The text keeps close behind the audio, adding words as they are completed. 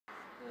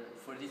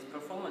for this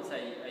performance,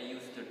 I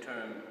used the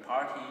term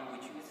party,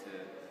 which is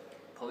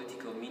a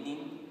political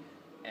meaning,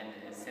 and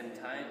at the same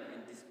time,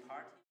 in this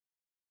party,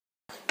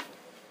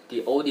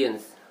 the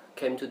audience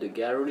came to the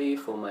gallery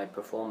for my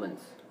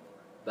performance,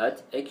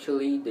 but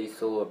actually they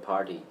saw a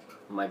party,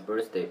 my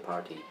birthday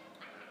party.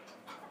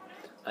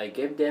 I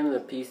gave them a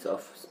piece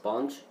of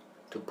sponge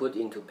to put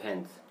into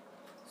pants,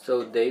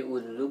 so they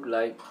would look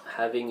like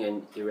having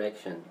an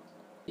erection.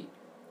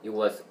 It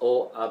was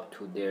all up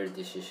to their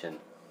decision.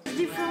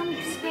 This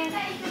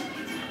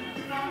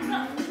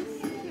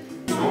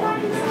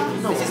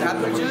is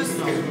apple juice?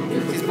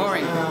 This is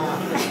boring.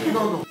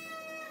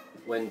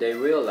 When they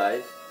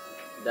realized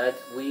that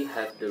we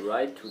have the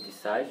right to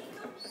decide,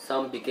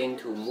 some began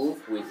to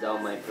move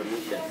without my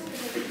permission.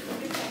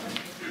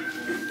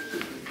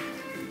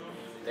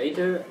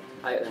 Later,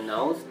 I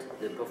announced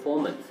the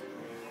performance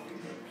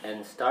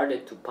and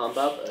started to pump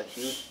up a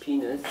huge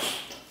penis.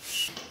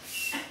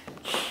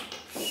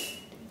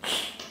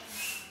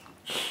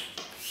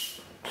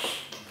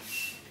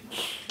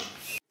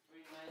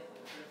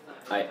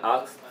 I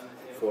asked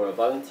for a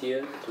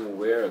volunteer to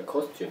wear a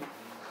costume.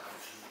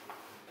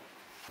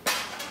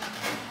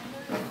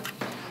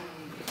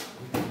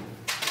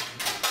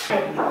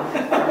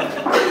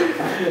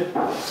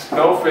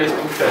 No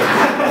Facebook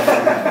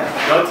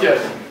chat. Not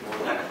yet.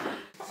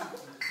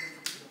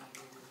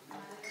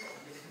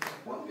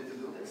 Want me to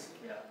do this?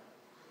 Yeah.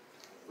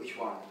 Which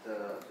one? The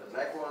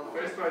black one? Or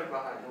First one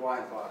behind. the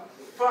white one?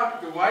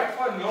 Fuck, the white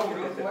one? No,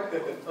 not the white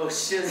one. Oh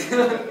shit!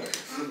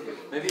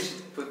 Maybe you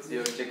should put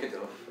your jacket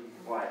off.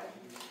 Why?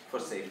 For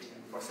safety.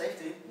 For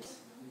safety?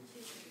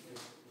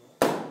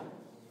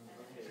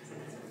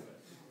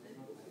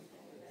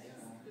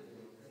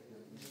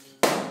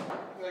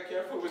 Be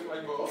careful with my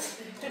balls.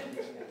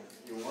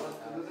 You want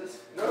to do this?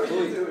 No,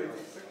 you do it.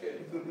 It's okay.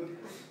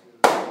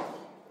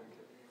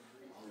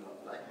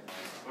 Like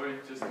Or you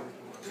just...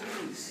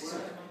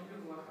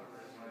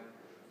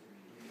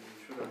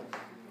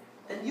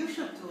 and you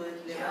should do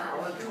it, yeah. I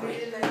want to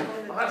really like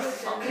I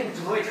fucking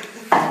do it.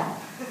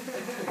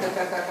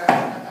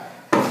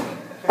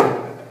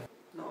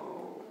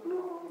 No,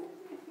 no.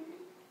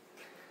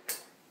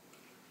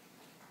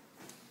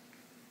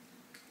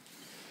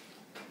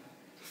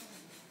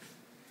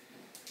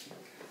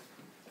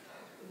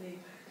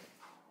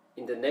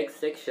 In the next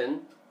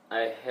section,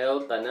 I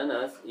held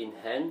bananas in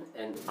hand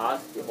and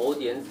asked the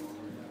audience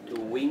to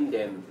win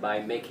them by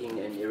making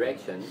an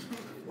erection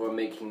or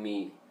making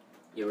me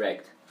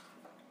erect.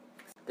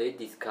 They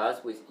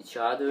discussed with each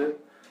other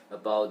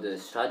about the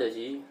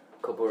strategy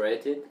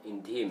cooperated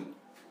in team.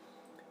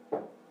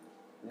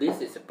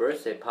 This is a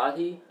birthday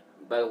party,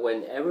 but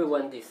when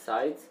everyone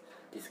decides,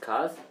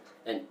 discuss,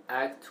 and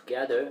act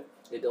together,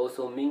 it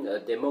also means a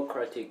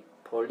democratic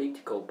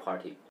political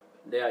party.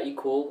 They are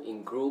equal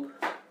in group.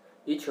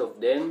 Each of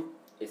them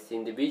is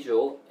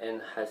individual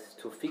and has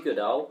to figure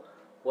out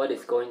what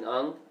is going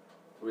on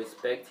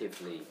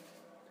respectively.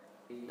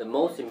 The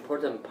most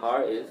important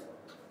part is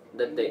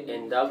that they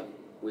end up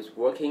with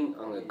working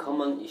on a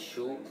common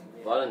issue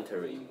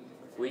voluntarily,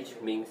 which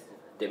means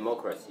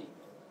democracy.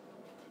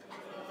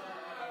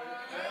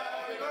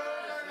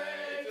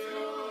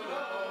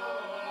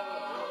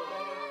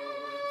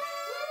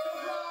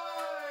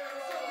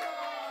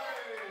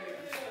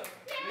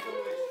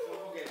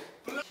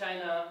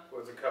 China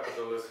Was a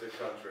capitalistic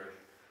country.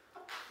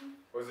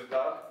 Was it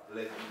not?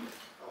 Let me.